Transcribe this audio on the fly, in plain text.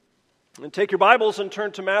And take your Bibles and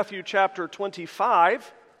turn to Matthew chapter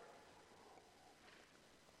 25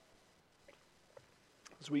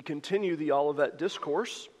 as we continue the Olivet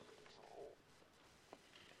Discourse.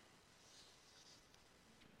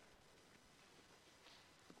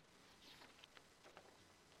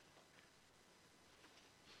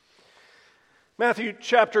 Matthew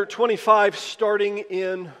chapter 25, starting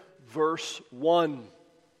in verse 1.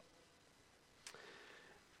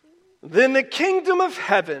 Then the kingdom of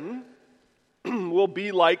heaven will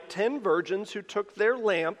be like 10 virgins who took their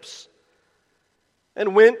lamps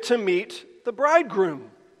and went to meet the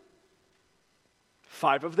bridegroom.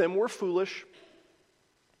 5 of them were foolish,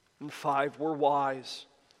 and 5 were wise.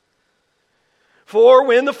 For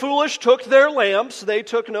when the foolish took their lamps, they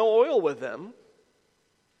took no oil with them,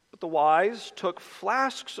 but the wise took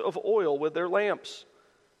flasks of oil with their lamps.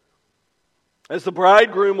 As the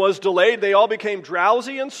bridegroom was delayed, they all became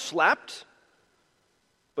drowsy and slept.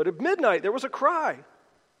 But at midnight there was a cry,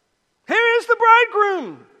 "Here is the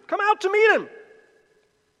bridegroom! Come out to meet him!"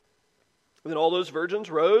 And then all those virgins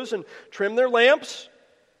rose and trimmed their lamps.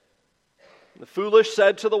 And the foolish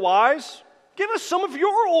said to the wise, "Give us some of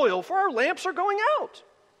your oil, for our lamps are going out."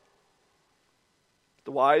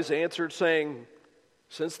 The wise answered, saying,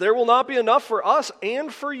 "Since there will not be enough for us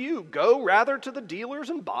and for you, go rather to the dealers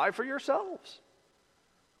and buy for yourselves."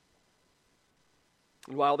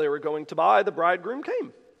 And while they were going to buy, the bridegroom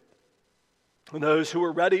came. And those who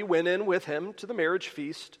were ready went in with him to the marriage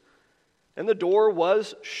feast, and the door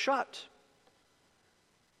was shut.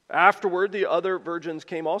 Afterward, the other virgins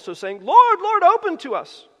came also, saying, "Lord, Lord, open to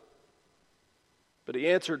us." But he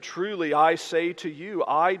answered, "Truly, I say to you,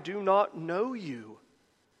 I do not know you.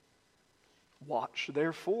 Watch,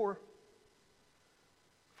 therefore,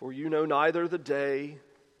 for you know neither the day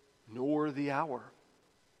nor the hour."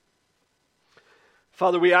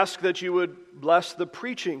 Father, we ask that you would bless the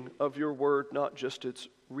preaching of your word, not just its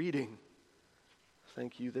reading.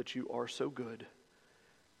 Thank you that you are so good.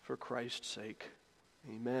 For Christ's sake,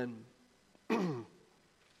 amen.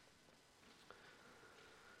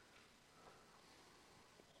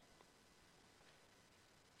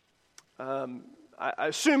 I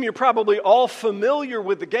assume you're probably all familiar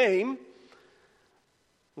with the game.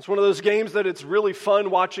 It's one of those games that it's really fun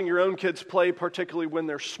watching your own kids play, particularly when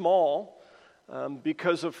they're small.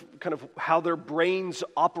 Because of kind of how their brains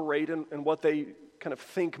operate and what they kind of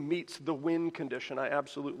think meets the win condition. I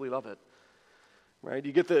absolutely love it. Right?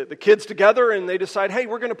 You get the kids together and they decide, hey,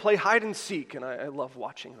 we're going to play hide and seek. And I love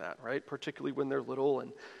watching that, right? Particularly when they're little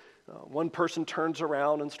and one person turns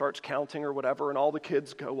around and starts counting or whatever, and all the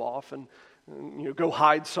kids go off and go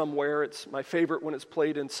hide somewhere. It's my favorite when it's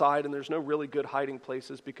played inside, and there's no really good hiding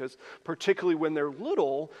places because particularly when they're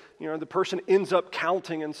little, the person ends up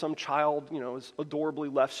counting and some child, is adorably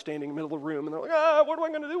left standing in the middle of the room, and they're like, what am I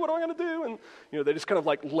going to do? What am I going to do? And, they just kind of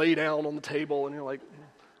like lay down on the table, and you're like,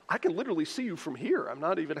 I can literally see you from here. I'm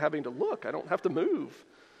not even having to look. I don't have to move.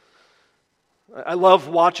 I love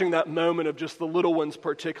watching that moment of just the little ones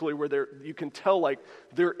particularly where you can tell like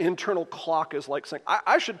their internal clock is like saying,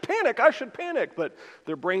 I should panic, but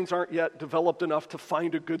their brains aren't yet developed enough to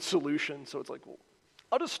find a good solution. So it's like, well,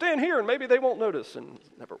 I'll just stand here and maybe they won't notice, and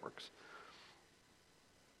it never works.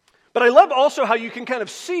 But I love also how you can kind of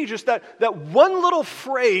see just that one little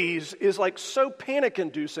phrase is like so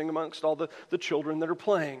panic-inducing amongst all the children that are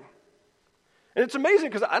playing. And it's amazing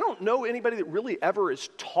because I don't know anybody that really ever is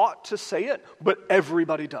taught to say it, but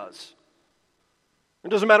everybody does. It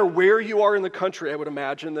doesn't matter where you are in the country, I would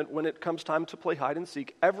imagine that when it comes time to play hide and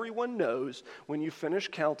seek, everyone knows when you finish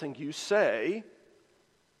counting, you say,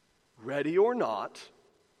 "Ready or not,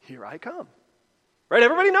 here I come." Right?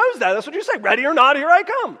 Everybody knows that. That's what you say. Ready or not, here I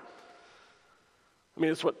come. I mean,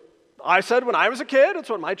 it's what I said when I was a kid. It's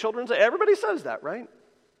what my children say. Everybody says that, right?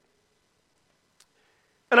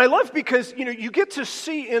 And I love because, you get to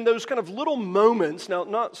see in those kind of little moments, now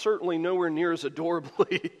not certainly nowhere near as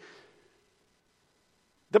adorably,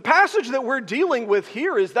 the passage that we're dealing with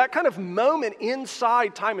here is that kind of moment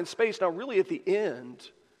inside time and space, now really at the end,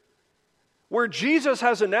 where Jesus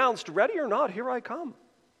has announced, "Ready or not, here I come."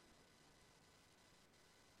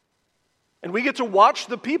 And we get to watch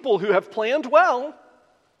the people who have planned well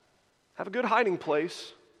have a good hiding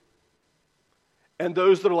place, and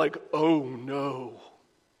those that are like, "Oh no,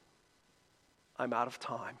 I'm out of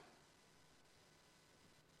time."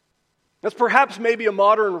 That's perhaps maybe a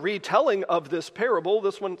modern retelling of this parable.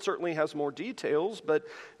 This one certainly has more details, but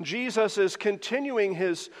Jesus is continuing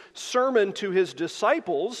his sermon to his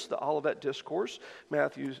disciples, the Olivet Discourse,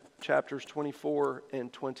 Matthew chapters 24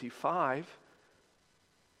 and 25.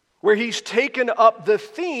 where he's taken up the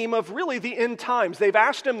theme of really the end times. They've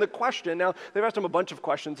asked him the question. Now, they've asked him a bunch of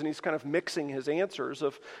questions, and he's kind of mixing his answers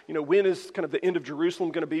of, when is kind of the end of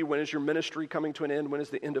Jerusalem going to be? When is your ministry coming to an end? When is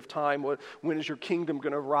the end of time? When is your kingdom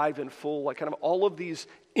going to arrive in full? Like kind of all of these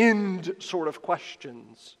end sort of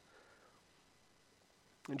questions.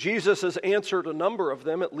 And Jesus has answered a number of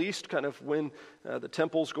them, at least kind of when the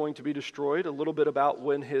temple's going to be destroyed, a little bit about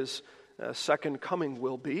when his second coming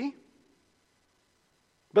will be.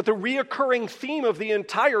 But the reoccurring theme of the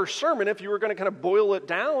entire sermon, if you were going to kind of boil it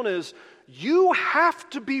down, is you have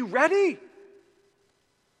to be ready.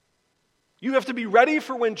 You have to be ready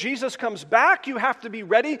for when Jesus comes back. You have to be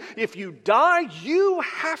ready. If you die, you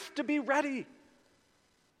have to be ready.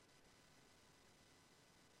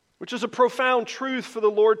 Which is a profound truth for the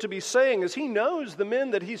Lord to be saying, as he knows the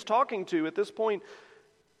men that he's talking to at this point,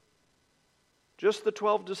 just the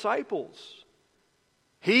 12 disciples.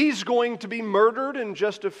 He's going to be murdered in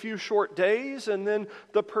just a few short days, and then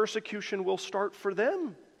the persecution will start for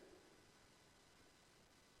them.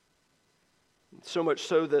 So much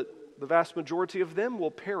so that the vast majority of them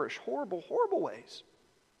will perish horrible, horrible ways.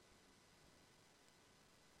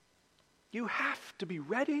 You have to be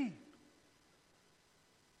ready.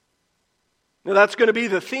 Now that's going to be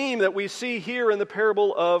the theme that we see here in the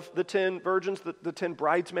parable of the 10 virgins, the 10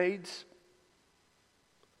 bridesmaids.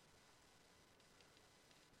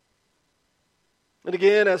 And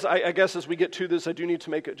again, as I guess as we get to this, I do need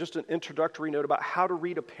to make just an introductory note about how to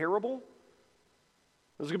read a parable.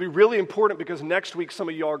 This is going to be really important because next week some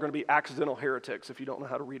of y'all are going to be accidental heretics if you don't know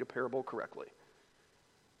how to read a parable correctly.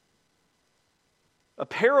 A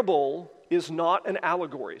parable is not an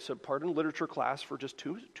allegory. So pardon literature class for just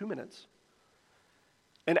two minutes.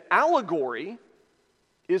 An allegory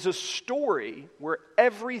is a story where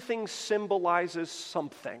everything symbolizes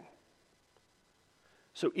something.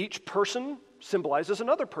 So each person symbolizes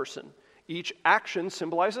another person. Each action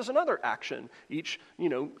symbolizes another action. Each,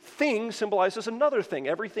 thing symbolizes another thing.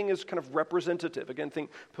 Everything is kind of representative. Again,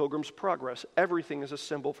 think Pilgrim's Progress. Everything is a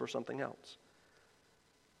symbol for something else.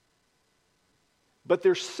 But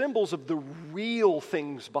they're symbols of the real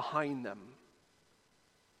things behind them.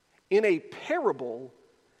 In a parable,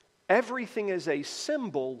 everything is a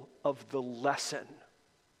symbol of the lesson,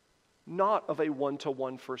 not of a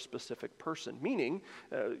one-to-one for a specific person. Meaning,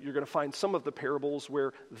 you're going to find some of the parables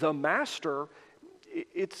where the master,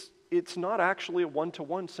 it's not actually a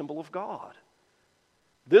one-to-one symbol of God.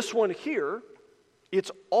 This one here,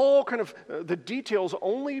 it's all kind of, the details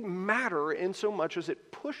only matter in so much as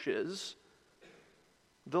it pushes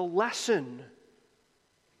the lesson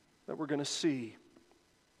that we're going to see.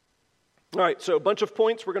 All right, so a bunch of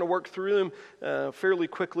points. We're going to work through them fairly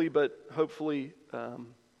quickly, but hopefully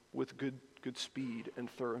with good speed and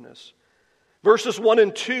thoroughness. Verses 1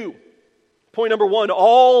 and 2. Point number 1,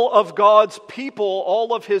 all of God's people,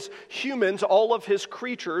 all of his humans, all of his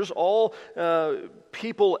creatures, all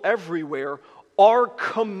people everywhere are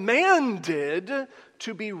commanded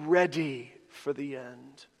to be ready for the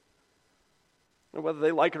end. And whether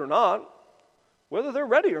they like it or not, whether they're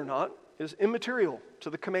ready or not, is immaterial to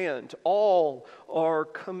the command. All are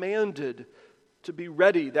commanded to be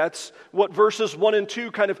ready. That's what verses 1 and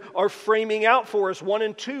 2 kind of are framing out for us. 1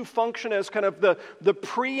 and 2 function as kind of the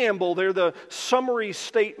preamble. They're the summary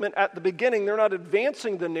statement at the beginning. They're not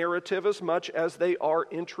advancing the narrative as much as they are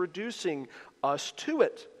introducing us to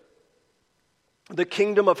it. The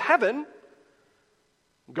kingdom of heaven,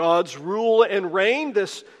 God's rule and reign,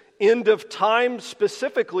 this end of time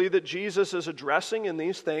specifically that Jesus is addressing in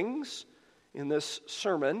these things, in this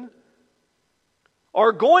sermon,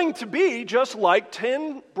 are going to be just like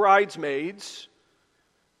 10 bridesmaids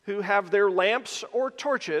who have their lamps or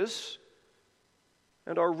torches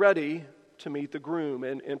and are ready to meet the groom.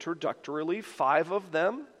 And introductorily, 5 of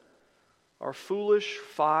them are foolish,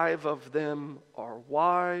 5 of them are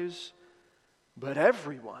wise, but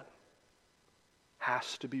everyone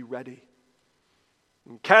has to be ready.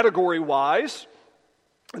 Category-wise,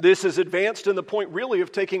 this is advanced in the point really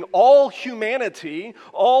of taking all humanity,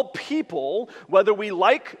 all people, whether we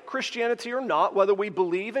like Christianity or not, whether we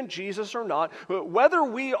believe in Jesus or not, whether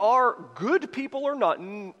we are good people or not,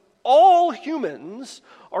 all humans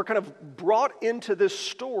are kind of brought into this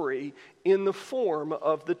story in the form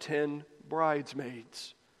of the 10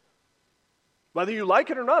 bridesmaids. Whether you like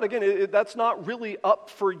it or not, again, that's not really up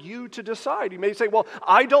for you to decide. You may say, well,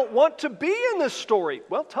 I don't want to be in this story.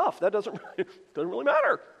 Well, tough. That doesn't really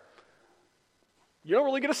matter. You don't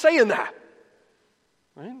really get a say in that.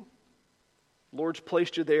 Right? Lord's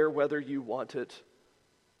placed you there whether you want it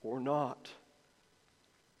or not.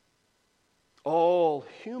 All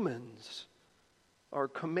humans are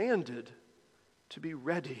commanded to be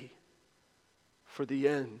ready for the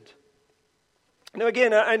end. Now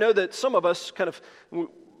again, I know that some of us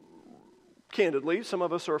candidly, some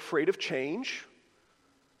of us are afraid of change.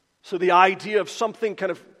 So the idea of something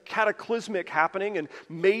kind of cataclysmic happening and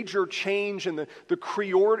major change in the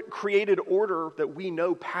created order that we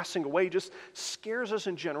know passing away just scares us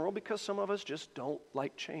in general because some of us just don't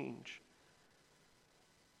like change.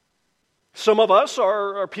 Some of us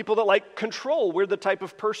are people that like control. We're the type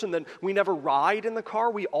of person that we never ride in the car.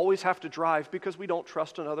 We always have to drive because we don't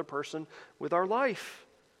trust another person with our life.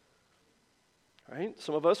 Right?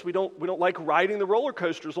 Some of us, we don't like riding the roller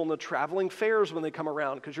coasters on the traveling fairs when they come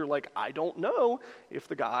around because you're like, I don't know if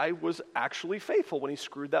the guy was actually faithful when he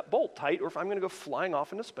screwed that bolt tight or if I'm going to go flying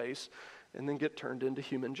off into space and then get turned into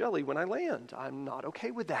human jelly when I land. I'm not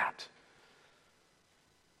okay with that.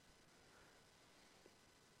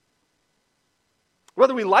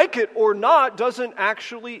 Whether we like it or not doesn't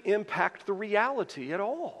actually impact the reality at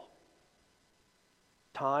all.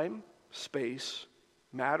 Time, space,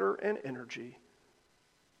 matter, and energy,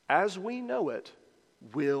 as we know it,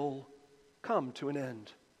 will come to an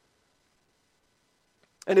end.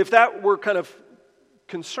 And if that were kind of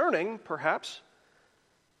concerning, perhaps,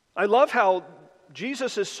 I love how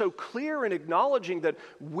Jesus is so clear in acknowledging that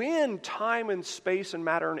when time and space and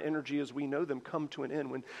matter and energy as we know them come to an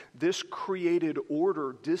end, when this created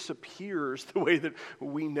order disappears the way that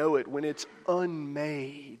we know it, when it's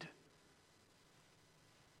unmade,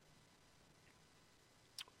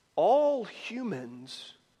 all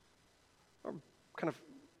humans are kind of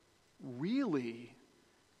really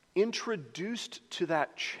introduced to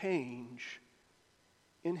that change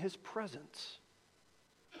in His presence.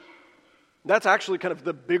 That's actually kind of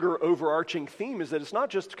the bigger overarching theme, is that it's not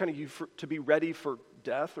just kind of to be ready for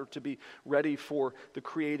death or to be ready for the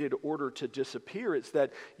created order to disappear. It's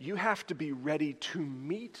that you have to be ready to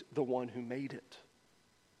meet the one who made it.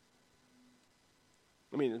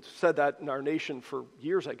 I mean, it's said that in our nation for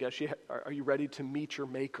years, I guess. Are you ready to meet your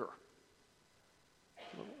maker?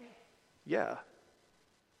 Yeah.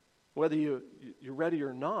 Whether you're ready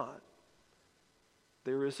or not,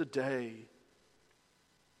 there is a day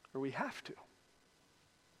where we have to.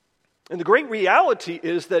 And the great reality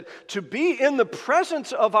is that to be in the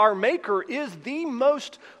presence of our Maker is the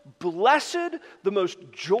most blessed, the most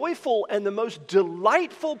joyful, and the most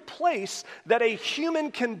delightful place that a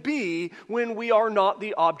human can be when we are not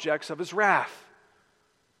the objects of His wrath.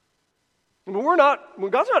 When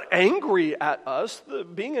God's not angry at us,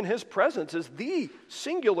 being in His presence is the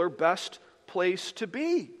singular best place to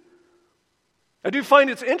be. I do find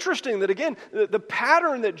it's interesting that, again, the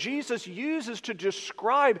pattern that Jesus uses to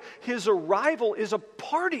describe His arrival is a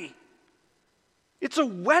party. It's a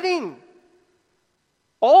wedding.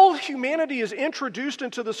 All humanity is introduced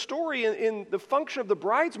into the story in the function of the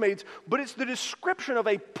bridesmaids, but it's the description of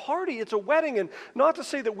a party. It's a wedding. And not to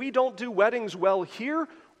say that we don't do weddings well here,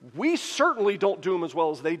 we certainly don't do them as well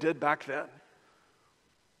as they did back then.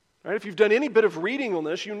 Right? If you've done any bit of reading on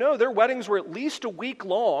this, you know their weddings were at least a week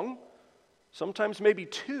long, sometimes maybe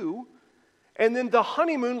 2, and then the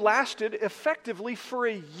honeymoon lasted effectively for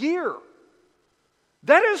a year.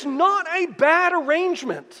 That is not a bad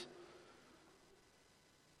arrangement.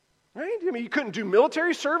 Right? I mean, you couldn't do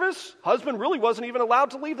military service. Husband really wasn't even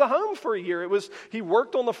allowed to leave the home for a year. He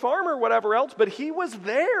worked on the farm or whatever else, but he was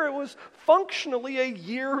there. It was functionally a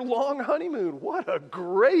year-long honeymoon. What a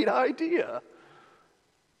great idea.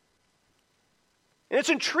 And it's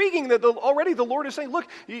intriguing that already the Lord is saying, look,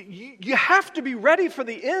 you have to be ready for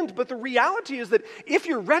the end, but the reality is that if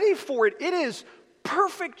you're ready for it, it is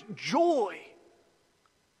perfect joy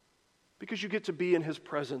because you get to be in His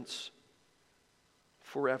presence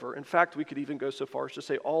forever. In fact, we could even go so far as to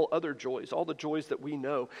say all other joys, all the joys that we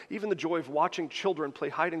know, even the joy of watching children play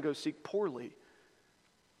hide and go seek poorly,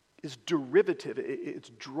 is derivative. It's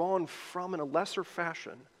drawn from, in a lesser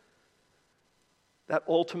fashion, that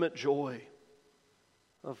ultimate joy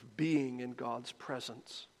of being in God's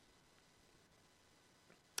presence.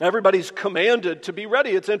 Everybody's commanded to be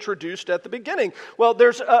ready. It's introduced at the beginning. Well,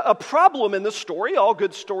 there's a problem in the story. All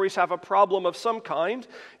good stories have a problem of some kind.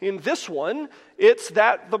 In this one, it's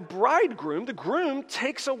that the groom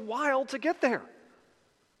takes a while to get there.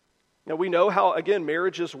 Now, we know how, again,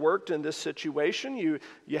 marriages worked in this situation.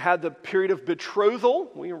 You had the period of betrothal.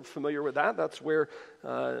 We are familiar with that. That's where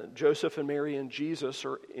Joseph and Mary and Jesus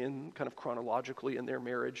are in kind of chronologically in their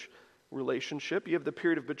marriage relationship. You have the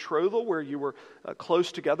period of betrothal where you were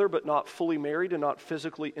close together but not fully married and not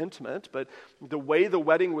physically intimate. But the way the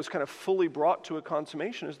wedding was kind of fully brought to a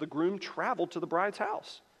consummation is the groom traveled to the bride's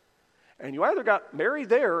house. And you either got married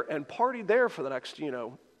there and partied there for the next,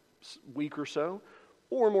 week or so,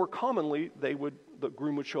 Or more commonly, the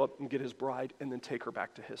groom would show up and get his bride and then take her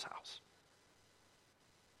back to his house.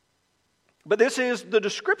 But this is the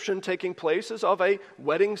description taking place as of a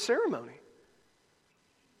wedding ceremony.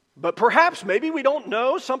 But perhaps, maybe we don't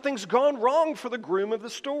know, something's gone wrong for the groom of the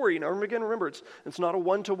story. Now again, remember, it's not a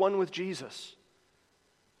one-to-one with Jesus.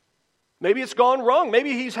 Maybe it's gone wrong.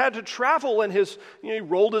 Maybe he's had to travel and he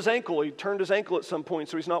rolled his ankle. He turned his ankle at some point,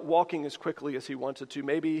 so he's not walking as quickly as he wanted to.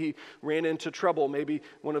 Maybe he ran into trouble. Maybe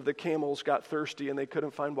one of the camels got thirsty and they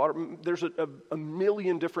couldn't find water. There's a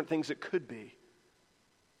million different things it could be.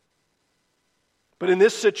 But in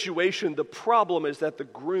this situation, the problem is that the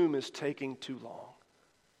groom is taking too long.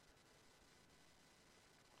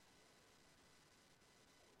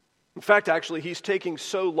 In fact, actually, he's taking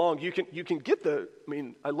so long. You can get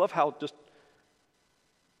I love how just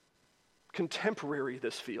contemporary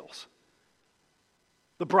this feels.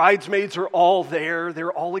 The bridesmaids are all there.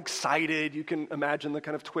 They're all excited. You can imagine the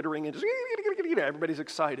kind of twittering and just, everybody's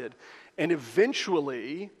excited. And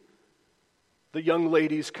eventually, the young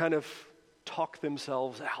ladies kind of talk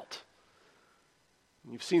themselves out.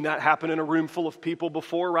 You've seen that happen in a room full of people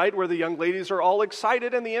before, right? Where the young ladies are all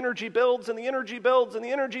excited and the energy builds and the energy builds and the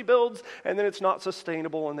energy builds, and then it's not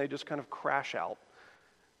sustainable and they just kind of crash out.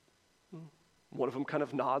 One of them kind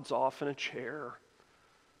of nods off in a chair.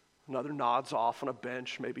 Another nods off on a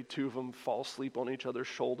bench. Maybe two of them fall asleep on each other's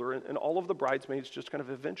shoulder, and all of the bridesmaids just kind of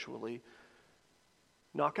eventually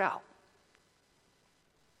knock out.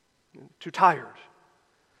 Too tired.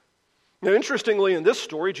 Now, interestingly, in this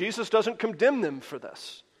story, Jesus doesn't condemn them for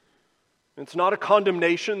this. It's not a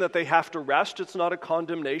condemnation that they have to rest. It's not a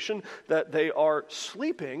condemnation that they are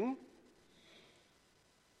sleeping.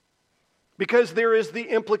 Because there is the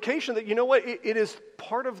implication that, it is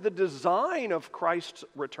part of the design of Christ's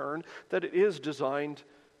return that it is designed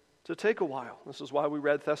to take a while. This is why we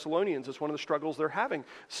read Thessalonians. It's one of the struggles they're having.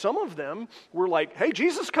 Some of them were like, hey,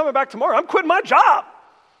 Jesus is coming back tomorrow. I'm quitting my job.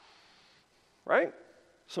 Right?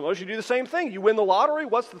 Suppose you do the same thing. You win the lottery.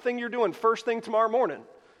 What's the thing you're doing first thing tomorrow morning?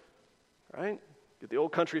 Right? Get the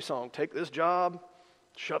old country song. Take this job,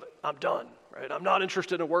 shove it. I'm done. Right? I'm not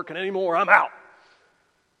interested in working anymore. I'm out.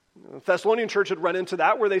 The Thessalonian church had run into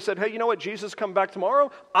that where they said, hey, you know what? Jesus is coming back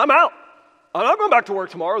tomorrow. I'm out. I'm not going back to work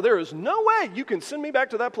tomorrow. There is no way you can send me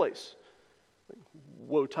back to that place.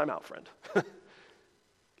 Whoa, time out, friend.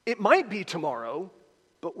 It might be tomorrow,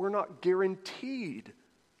 but we're not guaranteed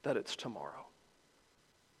that it's tomorrow.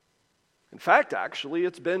 In fact, actually,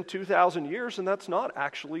 it's been 2,000 years, and that's not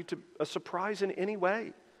actually a surprise in any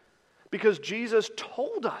way. Because Jesus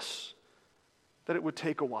told us that it would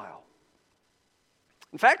take a while.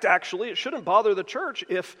 In fact, actually, it shouldn't bother the church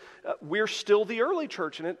if we're still the early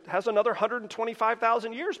church, and it has another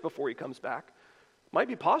 125,000 years before he comes back. Might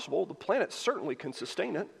be possible. The planet certainly can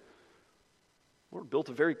sustain it. We're built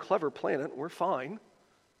a very clever planet. We're fine.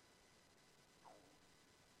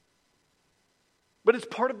 But it's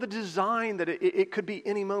part of the design that it could be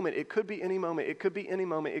any moment. It could be any moment. It could be any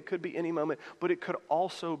moment. It could be any moment. But it could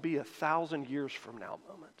also be 1,000 years from now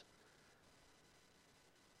moment.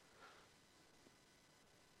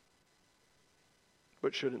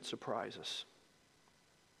 But shouldn't surprise us.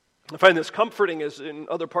 I find this comforting as in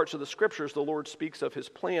other parts of the scriptures, the Lord speaks of his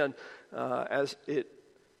plan as it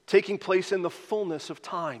taking place in the fullness of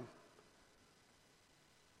time.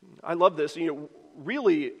 I love this.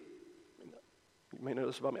 Really, you may know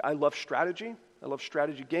this about me. I love strategy. I love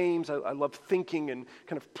strategy games. I love thinking and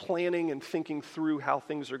kind of planning and thinking through how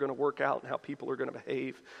things are going to work out and how people are going to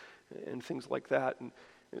behave and things like that. And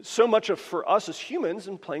so much of for us as humans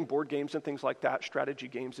and playing board games and things like that, strategy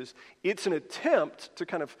games, it's an attempt to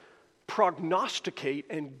kind of prognosticate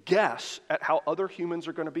and guess at how other humans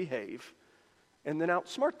are going to behave and then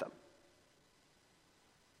outsmart them.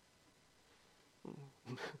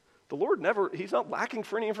 The Lord he's not lacking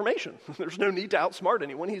for any information. There's no need to outsmart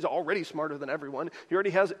anyone. He's already smarter than everyone. He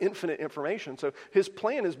already has infinite information. So his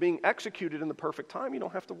plan is being executed in the perfect time. You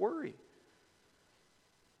don't have to worry.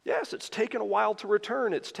 Yes, it's taken a while to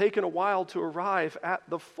return. It's taken a while to arrive at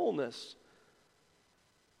the fullness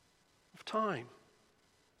of time.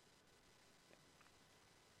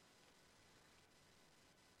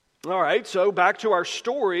 All right, so back to our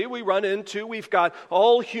story, we've got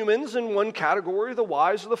all humans in one category, the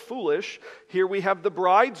wise or the foolish. Here we have the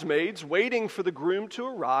bridesmaids waiting for the groom to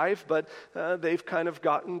arrive, but they've kind of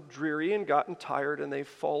gotten dreary and gotten tired and they've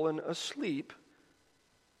fallen asleep.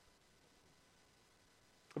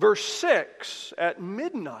 Verse 6, at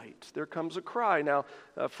midnight, there comes a cry. Now,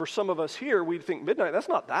 for some of us here, we think midnight, that's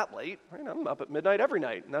not that late. Right? I'm up at midnight every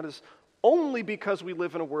night, and that is only because we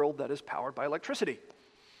live in a world that is powered by electricity.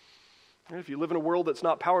 And if you live in a world that's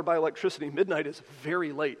not powered by electricity, midnight is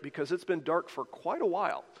very late because it's been dark for quite a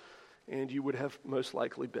while, and you would have most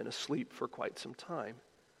likely been asleep for quite some time.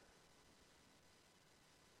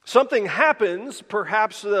 Something happens,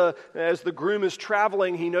 perhaps as the groom is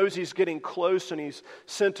traveling, he knows he's getting close and he's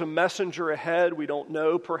sent a messenger ahead. We don't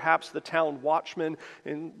know. Perhaps the town watchman,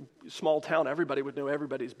 in small town, everybody would know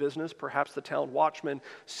everybody's business. Perhaps the town watchman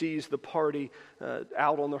sees the party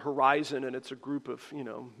out on the horizon and it's a group of,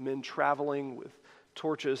 men traveling with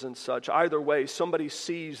torches and such. Either way, somebody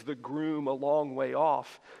sees the groom a long way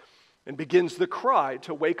off and begins the cry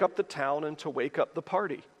to wake up the town and to wake up the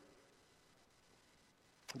party.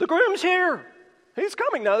 The groom's here. He's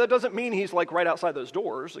coming. Now, that doesn't mean he's like right outside those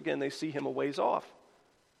doors. Again, they see him a ways off.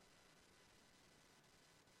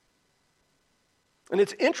 And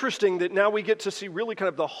it's interesting that now we get to see really kind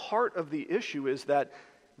of the heart of the issue is that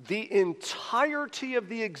the entirety of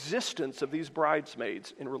the existence of these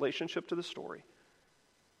bridesmaids in relationship to the story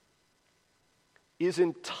is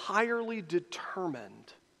entirely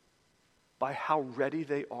determined by how ready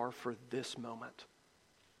they are for this moment.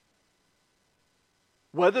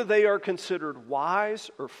 Whether they are considered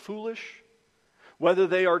wise or foolish, whether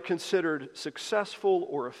they are considered successful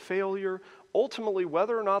or a failure, ultimately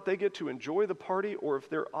whether or not they get to enjoy the party or if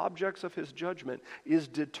they're objects of his judgment is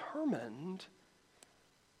determined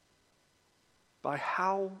by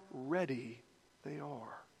how ready they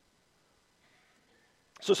are.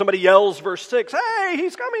 So somebody yells, verse 6, hey,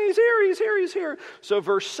 he's coming, he's here, he's here, he's here. So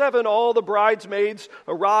verse 7, all the bridesmaids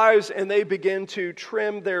arise and they begin to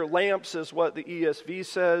trim their lamps, is what the ESV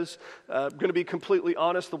says. I'm going to be completely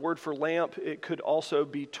honest, the word for lamp, it could also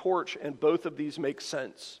be torch, and both of these make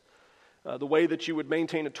sense. The way that you would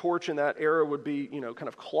maintain a torch in that era would be, kind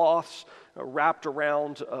of cloths wrapped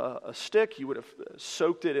around a stick. You would have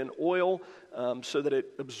soaked it in oil so that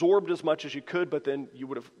it absorbed as much as you could, but then you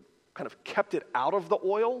would have kind of kept it out of the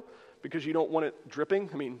oil because you don't want it dripping.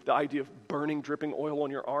 I mean, the idea of burning dripping oil on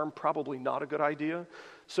your arm, probably not a good idea.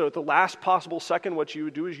 So at the last possible second, what you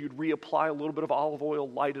would do is you'd reapply a little bit of olive oil,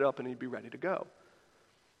 light it up, and you'd be ready to go.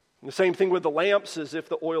 And the same thing with the lamps, is if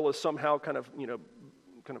the oil is somehow kind of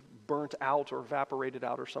burnt out or evaporated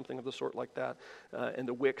out or something of the sort like that, and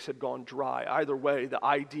the wicks had gone dry. Either way, the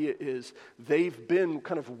idea is they've been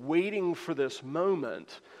kind of waiting for this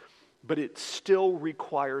moment, but it still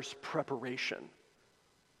requires preparation.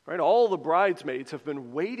 Right? All the bridesmaids have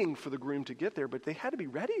been waiting for the groom to get there, but they had to be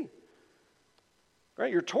ready.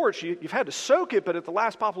 Right? Your torch, you've had to soak it, but at the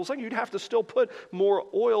last possible second, you'd have to still put more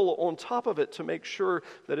oil on top of it to make sure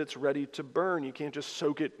that it's ready to burn. You can't just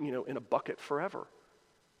soak it, in a bucket forever.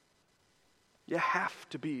 You have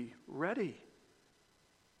to be ready.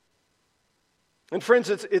 And friends,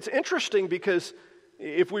 it's interesting because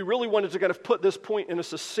if we really wanted to kind of put this point in a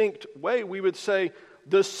succinct way, we would say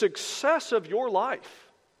the success of your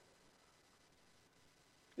life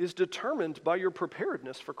is determined by your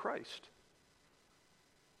preparedness for Christ.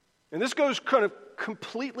 And this goes kind of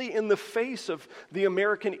completely in the face of the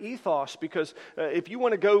American ethos, because if you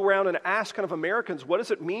want to go around and ask kind of Americans, what does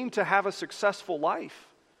it mean to have a successful life?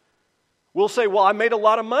 We'll say, well, I made a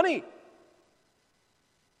lot of money,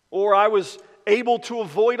 or I was able to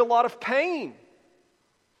avoid a lot of pain,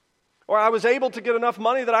 or I was able to get enough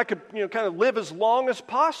money that I could, kind of live as long as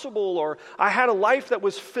possible, or I had a life that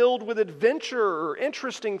was filled with adventure or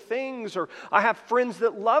interesting things, or I have friends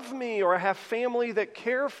that love me, or I have family that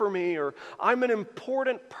care for me, or I'm an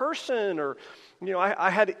important person, or I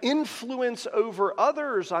had influence over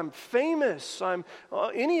others, I'm famous, I'm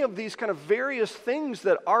any of these kind of various things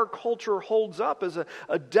that our culture holds up as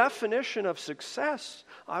a definition of success.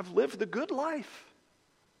 I've lived the good life.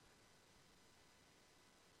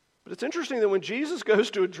 But it's interesting that when Jesus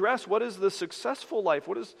goes to address what is the successful life,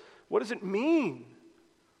 what does it mean?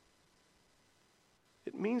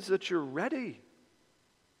 It means that you're ready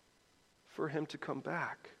for him to come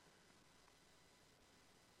back.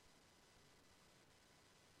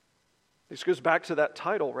 This goes back to that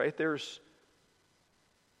title, right? There's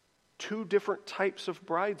two different types of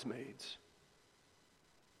bridesmaids.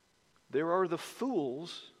 There are the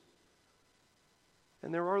fools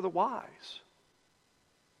and there are the wise.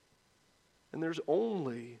 And there's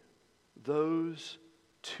only those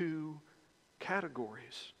two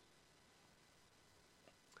categories.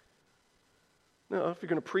 Now, if you're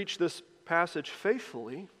going to preach this passage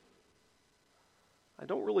faithfully, I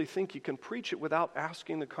don't really think you can preach it without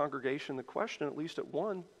asking the congregation the question, at least at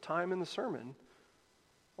one time in the sermon,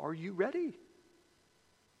 are you ready?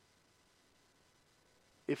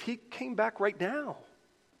 If he came back right now,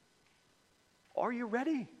 are you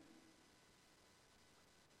ready?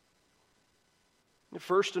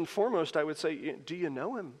 First and foremost, I would say, do you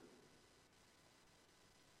know him?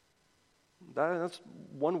 That's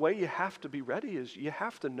one way you have to be ready, is you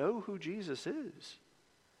have to know who Jesus is.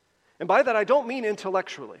 And by that, I don't mean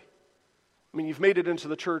intellectually. I mean, you've made it into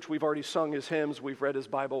the church, we've already sung his hymns, we've read his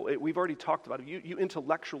Bible, we've already talked about it. You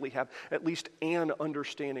intellectually have at least an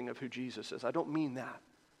understanding of who Jesus is. I don't mean that.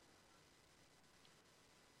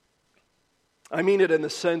 I mean it in the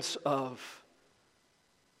sense of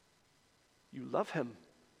you love him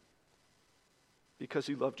because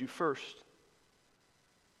he loved you first.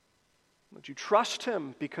 That you trust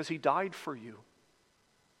him because he died for you.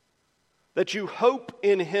 That you hope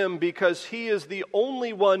in him because he is the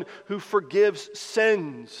only one who forgives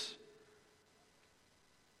sins.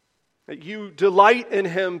 That you delight in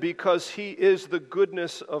him because he is the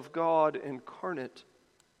goodness of God incarnate.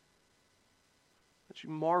 That you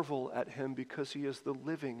marvel at him because he is the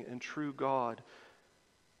living and true God.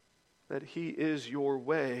 That he is your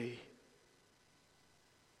way,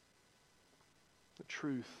 the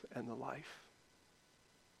truth, and the life.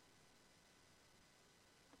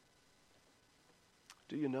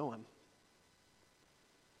 Do you know him?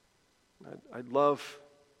 I'd love,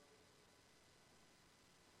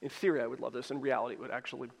 in theory I would love this, in reality it would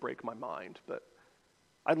actually break my mind, but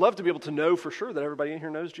I'd love to be able to know for sure that everybody in here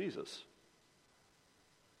knows Jesus.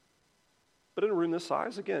 But in a room this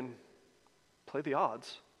size, again, play the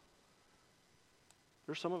odds.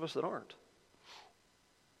 There's some of us that aren't.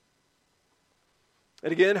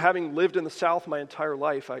 And again, having lived in the South my entire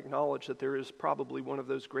life, I acknowledge that there is probably one of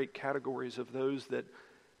those great categories of those that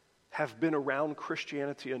have been around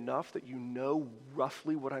Christianity enough that you know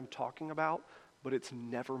roughly what I'm talking about, but it's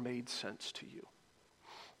never made sense to you.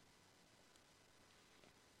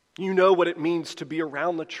 You know what it means to be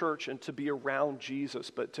around the church and to be around Jesus,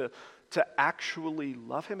 but to actually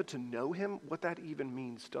love him and to know him, what that even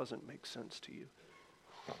means doesn't make sense to you.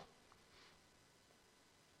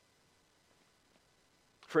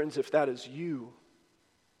 Friends, if that is you,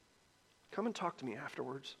 come and talk to me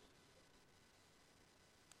afterwards.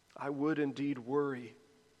 I would indeed worry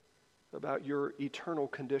about your eternal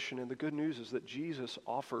condition, and the good news is that Jesus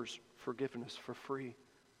offers forgiveness for free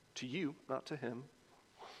to you, not to him.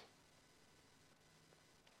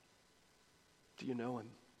 Do you know him?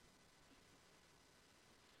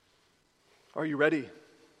 Are you ready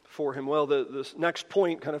for him? Well, this next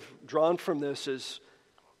point kind of drawn from this is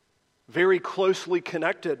very closely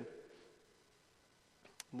connected.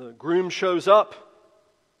 The groom shows up.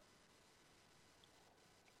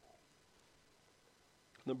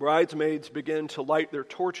 The bridesmaids begin to light their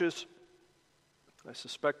torches. I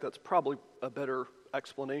suspect that's probably a better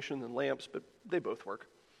explanation than lamps, but they both work.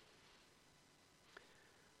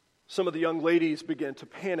 Some of the young ladies begin to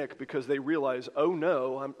panic because they realize, oh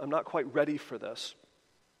no, I'm not quite ready for this.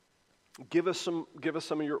 Give us some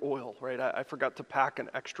of your oil, right? I forgot to pack an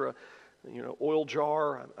extra, oil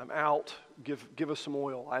jar. I'm out. Give us some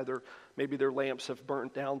oil. Either maybe their lamps have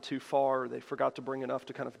burnt down too far, or they forgot to bring enough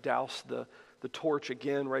to kind of douse the torch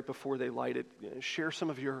again right before they light it. Share some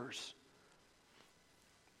of yours.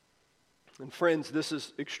 And friends, this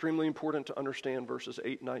is extremely important to understand. Verses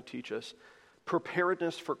 8 and 9 teach us.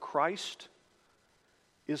 Preparedness for Christ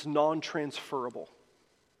is non-transferable.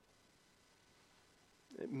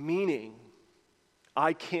 Meaning,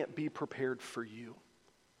 I can't be prepared for you.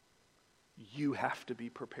 You have to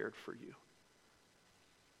be prepared for you.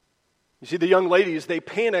 You see, the young ladies, they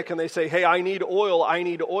panic and they say, hey, I need oil, I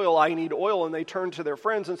need oil, I need oil. And they turn to their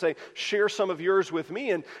friends and say, share some of yours with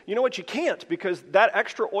me. And you know what? You can't, because that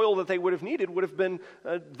extra oil that they would have needed would have been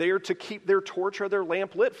there to keep their torch or their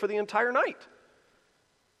lamp lit for the entire night.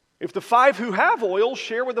 If the 5 who have oil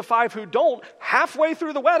share with the 5 who don't, halfway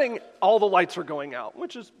through the wedding, all the lights are going out,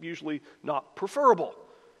 which is usually not preferable.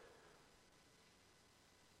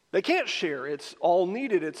 They can't share. It's all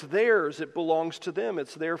needed. It's theirs. It belongs to them.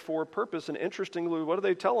 It's there for a purpose. And interestingly, what do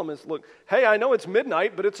they tell them is, look, hey, I know it's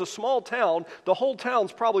midnight, but it's a small town. The whole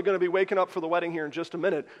town's probably going to be waking up for the wedding here in just a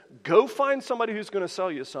minute. Go find somebody who's going to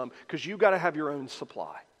sell you some, because you've got to have your own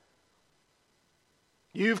supply.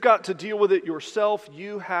 You've got to deal with it yourself.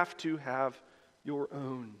 You have to have your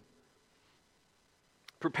own.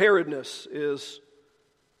 Preparedness is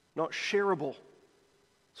not shareable.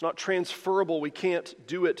 It's not transferable. We can't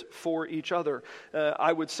do it for each other.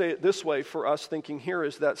 I would say it this way for us thinking here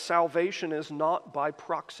is that salvation is not by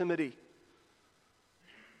proximity.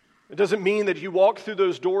 It doesn't mean that you walk through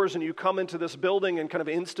those doors and you come into this building and kind of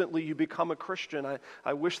instantly you become a Christian.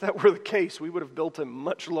 I wish that were the case. We would have built a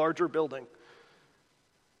much larger building.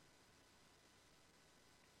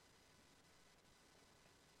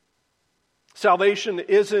 Salvation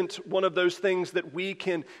isn't one of those things that we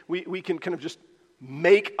can kind of just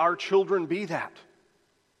make our children be that.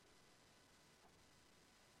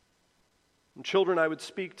 And children, I would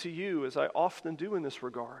speak to you as I often do in this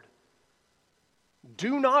regard.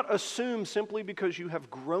 Do not assume simply because you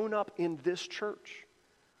have grown up in this church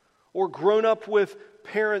or grown up with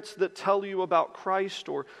parents that tell you about Christ,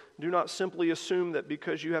 or do not simply assume that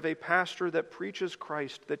because you have a pastor that preaches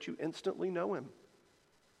Christ that you instantly know him.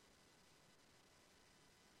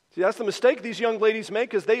 See, that's the mistake these young ladies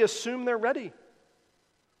make, is they assume they're ready.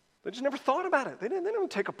 They just never thought about it. They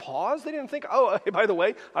didn't take a pause. They didn't think, oh, hey, by the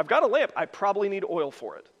way, I've got a lamp. I probably need oil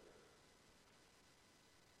for it.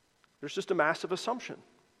 There's just a massive assumption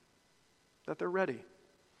that they're ready.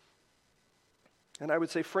 And I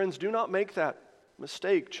would say, friends, do not make that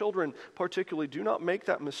mistake. Children, particularly, do not make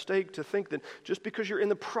that mistake to think that just because you're in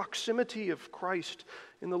the proximity of Christ,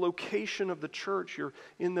 in the location of the church, you're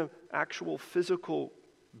in the actual physical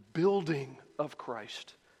building of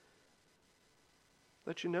Christ,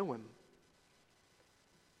 that you know him.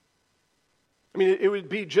 I mean, it would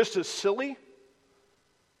be just as silly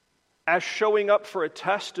as showing up for a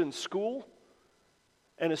test in school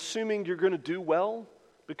and assuming you're going to do well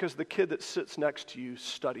because the kid that sits next to you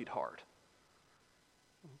studied hard.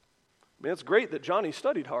 I mean, it's great that Johnny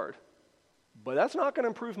studied hard, but that's not going to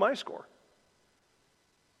improve my score.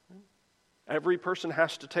 Every person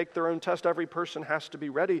has to take their own test. Every person has to be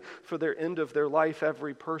ready for their end of their life.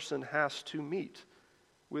 Every person has to meet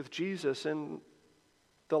with Jesus. And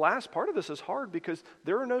the last part of this is hard because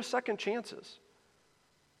there are no second chances,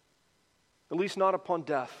 at least not upon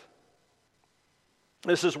death.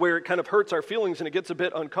 This is where it kind of hurts our feelings and it gets a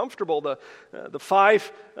bit uncomfortable. The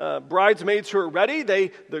five bridesmaids who are ready,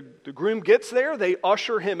 the groom gets there, they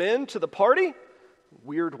usher him in to the party.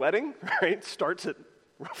 Weird wedding, right? Starts at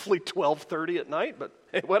roughly 12:30 at night, but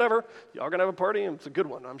hey, whatever. Y'all gonna have a party and it's a good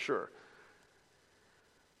one, I'm sure.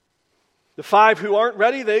 The five who aren't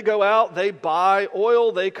ready, they go out, they buy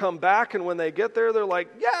oil, they come back, and when they get there, they're like,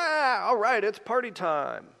 yeah, all right, it's party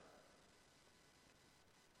time.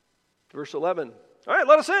 Verse 11, all right,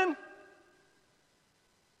 let us in.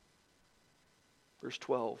 Verse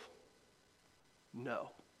 12,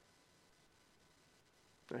 no.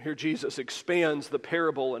 Now here Jesus expands the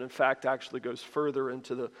parable and in fact actually goes further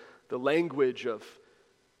into the language of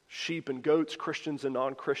sheep and goats, Christians and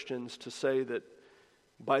non-Christians, to say that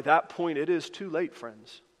by that point it is too late,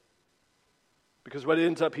 friends. Because what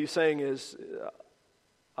ends up he's saying is,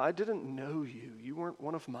 I didn't know you. You weren't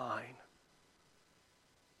one of mine.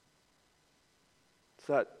 It's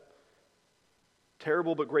that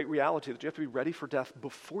terrible but great reality that you have to be ready for death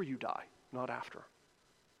before you die, not after.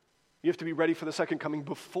 You have to be ready for the second coming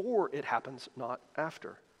before it happens, not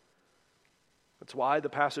after. That's why the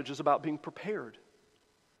passage is about being prepared,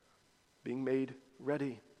 being made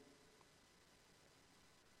ready.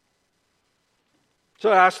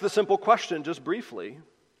 So I ask the simple question just briefly.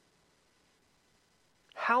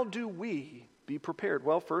 How do we be prepared?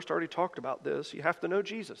 Well, first, I already talked about this. You have to know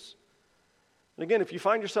Jesus. And again, if you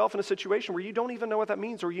find yourself in a situation where you don't even know what that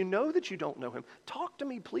means, or you know that you don't know him, talk to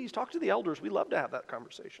me, please. Talk to the elders. We love to have that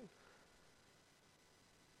conversation.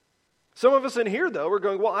 Some of us in here, though, are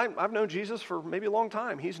going, well, I've known Jesus for maybe a long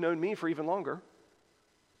time. He's known me for even longer.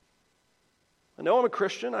 I know I'm a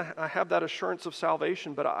Christian. I have that assurance of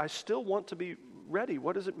salvation, but I still want to be ready.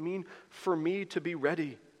 What does it mean for me to be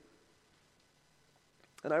ready?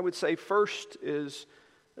 And I would say first is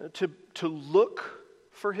to look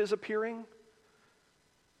for his appearing,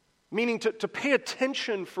 meaning to pay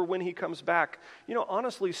attention for when he comes back. You know,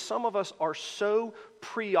 honestly, some of us are so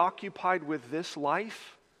preoccupied with this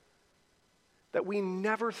life that we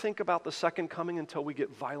never think about the second coming until we get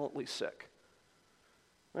violently sick.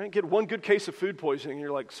 Right? Get one good case of food poisoning, and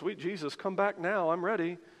you're like, sweet Jesus, come back now, I'm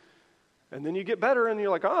ready. And then you get better, and you're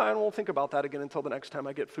like, I won't think about that again until the next time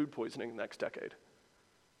I get food poisoning next decade.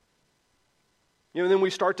 You know, and then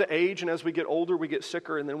we start to age, and as we get older, we get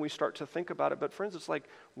sicker, and then we start to think about it. But friends, it's like,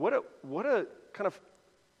 what a kind of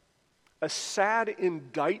a sad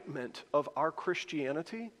indictment of our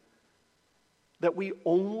Christianity that we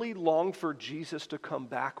only long for Jesus to come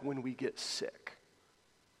back when we get sick.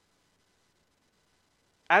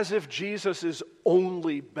 As if Jesus is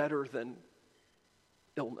only better than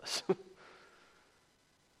illness.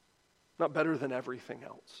 Not better than everything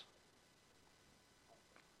else.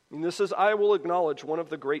 And this is, I will acknowledge, one of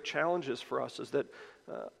the great challenges for us is that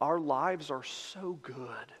our lives are so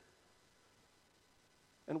good.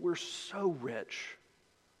 And we're so rich.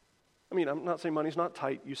 I mean, I'm not saying money's not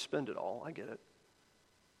tight. You spend it all. I get it.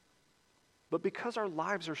 But because our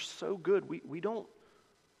lives are so good, we don't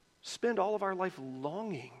spend all of our life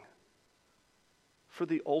longing for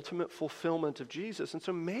the ultimate fulfillment of Jesus. And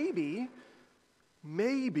so maybe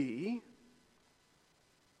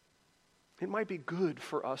It might be good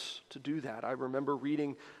for us to do that. I remember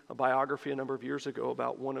reading a biography a number of years ago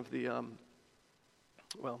about one of the,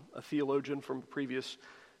 a theologian from a previous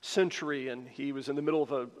century, and he was in the middle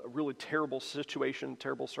of a really terrible situation,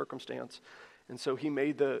 terrible circumstance. And so he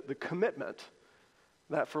made the commitment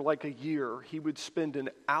that for like a year, he would spend an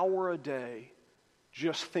hour a day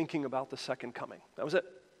just thinking about the second coming. That was it.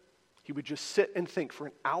 He would just sit and think for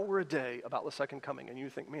an hour a day about the second coming. And you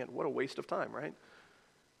think, man, what a waste of time, right?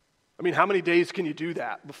 I mean, how many days can you do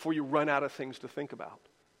that before you run out of things to think about?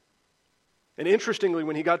 And interestingly,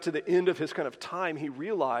 when he got to the end of his kind of time, he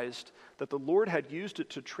realized that the Lord had used it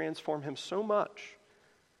to transform him so much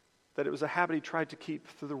that it was a habit he tried to keep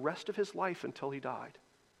through the rest of his life until he died.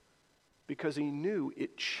 Because he knew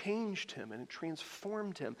it changed him and it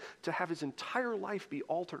transformed him to have his entire life be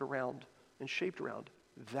altered around and shaped around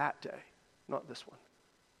that day, not this one.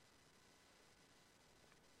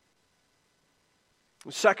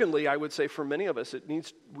 Secondly, I would say for many of us,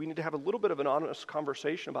 we need to have a little bit of an honest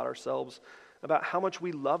conversation about ourselves, about how much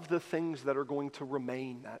we love the things that are going to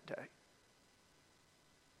remain that day.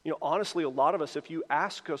 You know, honestly, a lot of us, if you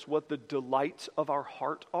ask us what the delights of our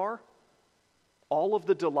heart are, all of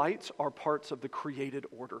the delights are parts of the created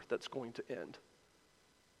order that's going to end,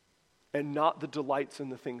 and not the delights in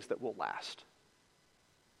the things that will last.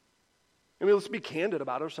 I mean, let's be candid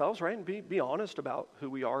about ourselves, right? And be honest about who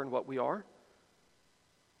we are and what we are.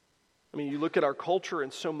 I mean, you look at our culture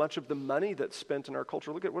and so much of the money that's spent in our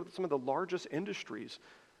culture. Look at what some of the largest industries,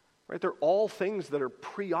 right? They're all things that are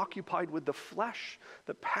preoccupied with the flesh,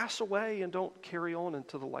 that pass away and don't carry on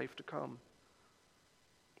into the life to come.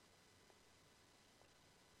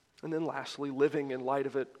 And then lastly, living in light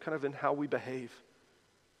of it, kind of in how we behave.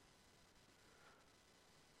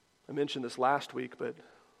 I mentioned this last week, but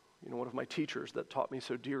one of my teachers that taught me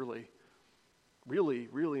so dearly, really,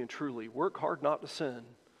 really and truly, work hard not to sin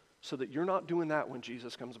so that you're not doing that when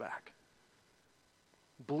Jesus comes back.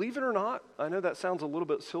 Believe it or not, I know that sounds a little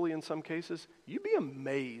bit silly in some cases. You'd be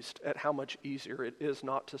amazed at how much easier it is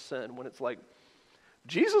not to sin when it's like,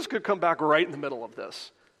 Jesus could come back right in the middle of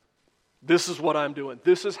this. This is what I'm doing.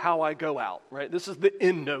 This is how I go out, right? This is the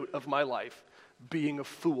end note of my life, being a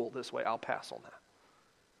fool this way. I'll pass on that.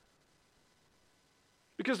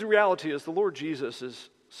 Because the reality is the Lord Jesus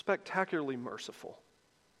is spectacularly merciful.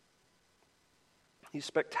 He's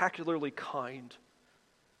spectacularly kind.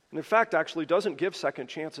 And in fact, actually doesn't give second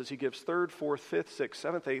chances. He gives third, fourth, fifth, sixth,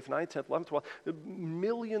 seventh, eighth, ninth, 10th, 11th, 12th,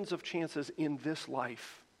 millions of chances in this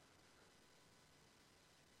life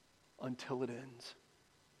until it ends.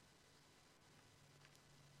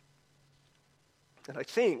 And I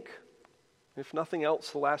think, if nothing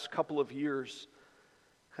else, the last couple of years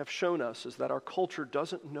have shown us is that our culture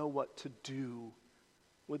doesn't know what to do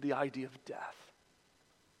with the idea of death.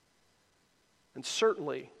 And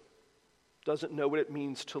certainly doesn't know what it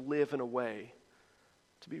means to live in a way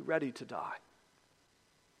to be ready to die.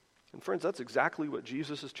 And friends, that's exactly what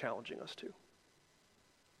Jesus is challenging us to.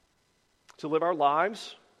 To live our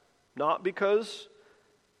lives, not because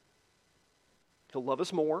He'll love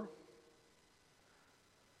us more,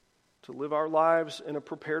 to live our lives in a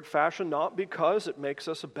prepared fashion, not because it makes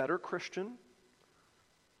us a better Christian,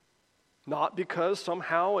 not because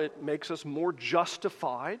somehow it makes us more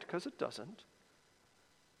justified, because it doesn't,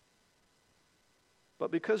 but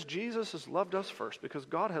because Jesus has loved us first, because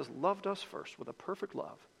God has loved us first with a perfect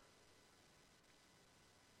love,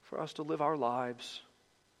 for us to live our lives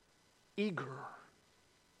eager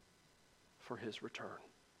for His return.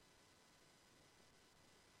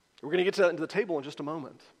 We're going to get to that into the table in just a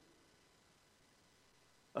moment.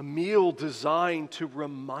 A meal designed to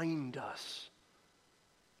remind us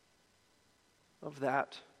of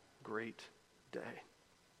that great day.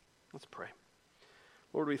 Let's pray.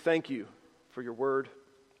 Lord, we thank you for your word.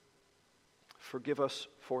 Forgive us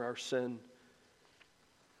for our sin.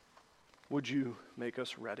 Would you make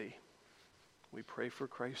us ready? We pray for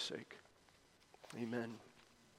Christ's sake. Amen.